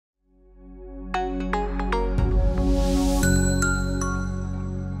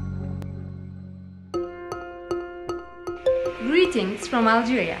Greetings from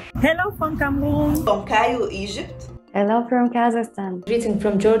Algeria. Hello from Cameroon. From Cairo, Egypt. Hello from Kazakhstan. Greetings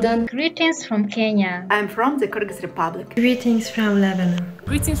from Jordan. Greetings from Kenya. I'm from the Kyrgyz Republic. Greetings from Lebanon.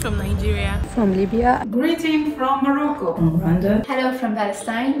 Greetings from Nigeria. From Libya. Greetings from Morocco. From Rwanda. Hello from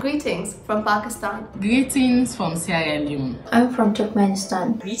Palestine. Greetings from Pakistan. Greetings from Sierra Leone. I'm from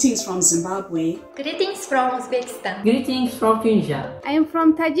Turkmenistan. Greetings from Zimbabwe. Greetings from Uzbekistan. Greetings from Punjab. I am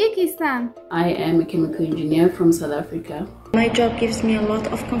from Tajikistan. I am a chemical engineer from South Africa. My job gives me a lot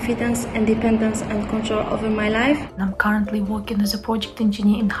of confidence, independence and control over my life. I'm currently working as a project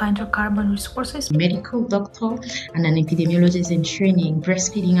engineer in hydrocarbon resources. Medical doctor and an epidemiologist in training,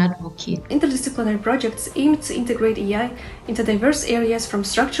 breastfeeding advocate. Interdisciplinary projects aim to integrate AI into diverse areas from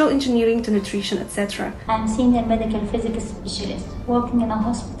structural engineering to nutrition, etc. I'm senior medical physics specialist working in a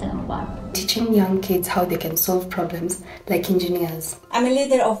hospital environment. Teaching young kids how they can solve problems like engineers. I'm a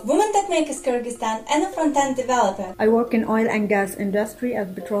leader of Women That Make Kyrgyzstan and a front-end developer. I work in oil and gas industry as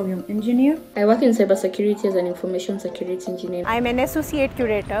petroleum engineer. I work in cybersecurity as an information security engineer. I'm an associate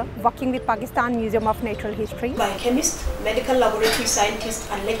curator working with Pakistan Museum of Natural History. Biochemist, medical laboratory scientist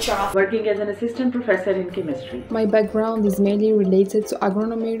and lecturer. Working as an assistant professor in chemistry. My background is mainly related to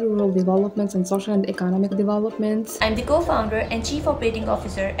agronomy, rural development and social and economic development. I'm the co-founder and chief operating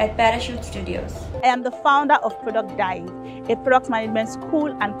officer at Parachute Studios. I am the founder of Product Dive, a product management school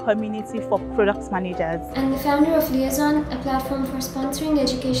and community for product managers. I'm the founder of Liaison, a platform for sponsoring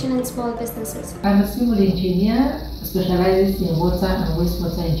education and small businesses. I'm a civil engineer specializes in water and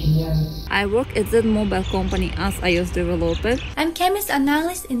wastewater engineering. I work at the mobile company as iOS developer. I'm chemist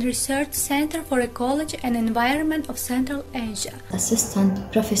analyst in Research Center for Ecology and Environment of Central Asia.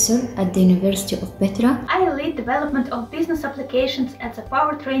 Assistant professor at the University of Petra. I lead development of business applications at the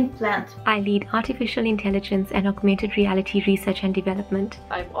powertrain plant. I lead artificial intelligence and augmented reality research and development.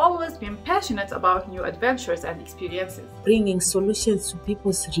 I've always been passionate about new adventures and experiences. Bringing solutions to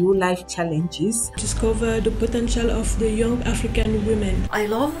people's real-life challenges. Discover the potential of the young African women. I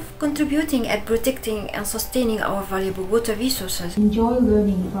love contributing at protecting and sustaining our valuable water resources. Enjoy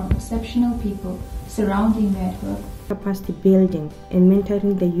learning from exceptional people surrounding network. Capacity building and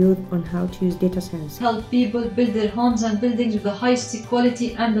mentoring the youth on how to use data science. Help people build their homes and buildings with the highest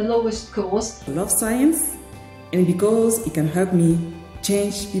quality and the lowest cost. I love science, and because it can help me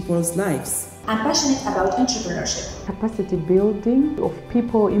change people's lives. I'm passionate about entrepreneurship. Capacity building of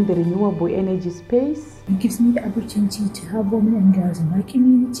people in the renewable energy space. It gives me the opportunity to help women and girls in my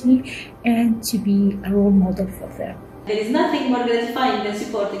community and to be a role model for them. There is nothing more gratifying than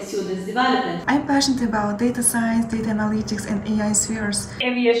supporting students' development. I'm passionate about data science, data analytics and AI spheres.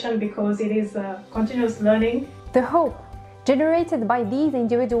 Aviation because it is continuous learning. The hope generated by these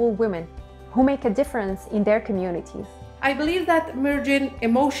individual women who make a difference in their communities. I believe that merging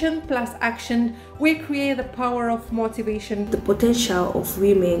emotion plus action will create the power of motivation. The potential of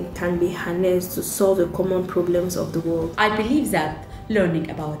women can be harnessed to solve the common problems of the world. I believe that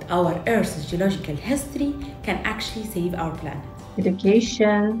learning about our Earth's geological history can actually save our planet.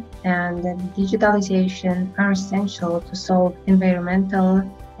 Education and digitalization are essential to solve environmental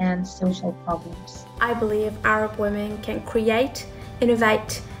and social problems. I believe Arab women can create,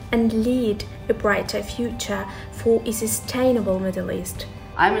 innovate, and lead a brighter future for a sustainable Middle East.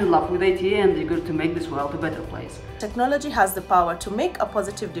 I'm in love with IT and eager to make this world a better place. Technology has the power to make a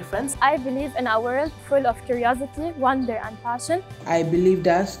positive difference. I believe in a world full of curiosity, wonder, and passion. I believe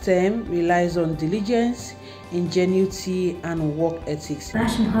that STEM relies on diligence, ingenuity, and work ethics.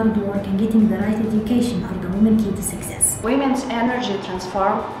 Passion, hard work, and getting the right education are the women key to success. Women's energy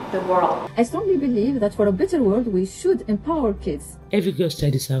transform the world. I strongly believe that for a better world, we should empower kids. Every girl's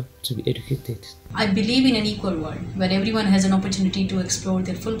child deserves to be educated. I believe in an equal world where everyone has an opportunity to explore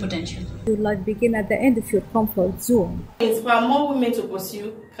their full potential. Your life begin at the end of your comfort zone. Inspire more women to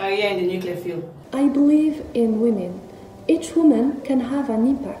pursue career in the nuclear field. I believe in women. Each woman can have an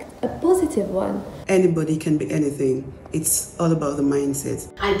impact, a positive one. Anybody can be anything. It's all about the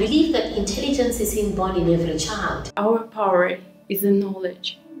mindset. I believe that intelligence is inborn in every child. Our power is in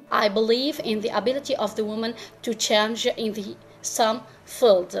knowledge. I believe in the ability of the woman to change in some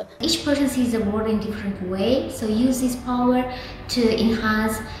field. Each person sees the world in a different way, so use this power to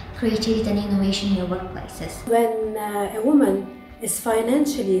enhance creativity and innovation in your workplaces. When a woman is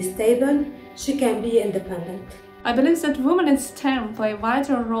financially stable, she can be independent. I believe that women in STEM play a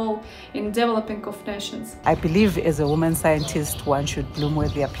vital role in developing of nations. I believe as a woman scientist, one should bloom where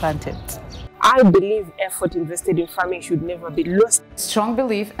they are planted. I believe effort invested in farming should never be lost. Strong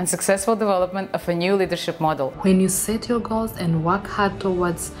belief and successful development of a new leadership model. When you set your goals and work hard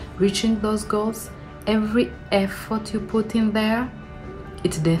towards reaching those goals, every effort you put in there,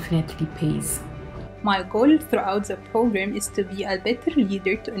 it definitely pays. My goal throughout the program is to be a better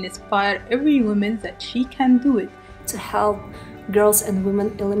leader to inspire every woman that she can do it. To help girls and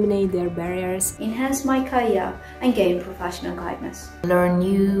women eliminate their barriers, enhance my career and gain professional guidance, learn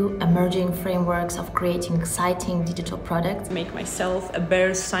new emerging frameworks of creating exciting digital products, make myself a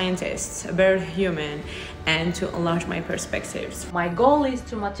better scientist, a better human, and to enlarge my perspectives. My goal is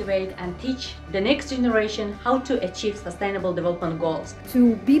to motivate and teach the next generation how to achieve sustainable development goals.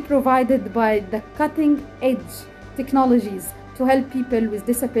 To be provided by the cutting-edge technologies to help people with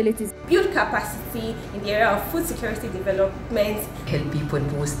disabilities. Build capacity in the area of food security development. Help people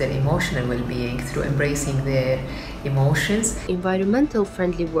boost their emotional well-being through embracing their emotions. Environmental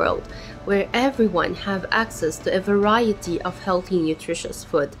friendly world where everyone have access to a variety of healthy, nutritious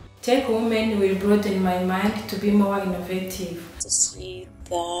food. TechWomen will broaden my mind to be more innovative. To see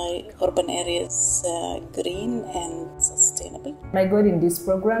the urban areas green and sustainable. My goal in this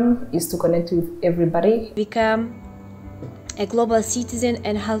program is to connect with everybody. Become a global citizen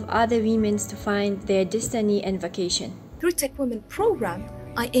and help other women to find their destiny and vocation. Through TechWomen program,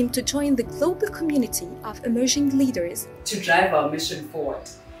 I aim to join the global community of emerging leaders to drive our mission forward,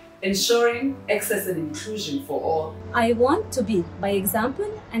 ensuring access and inclusion for all. I want to be, by example,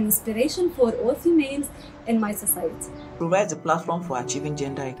 an inspiration for all females in my society. Provides a platform for achieving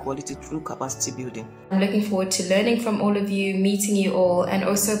gender equality through capacity building. I'm looking forward to learning from all of you, meeting you all, and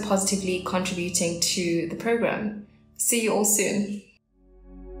also positively contributing to the program. See you all soon.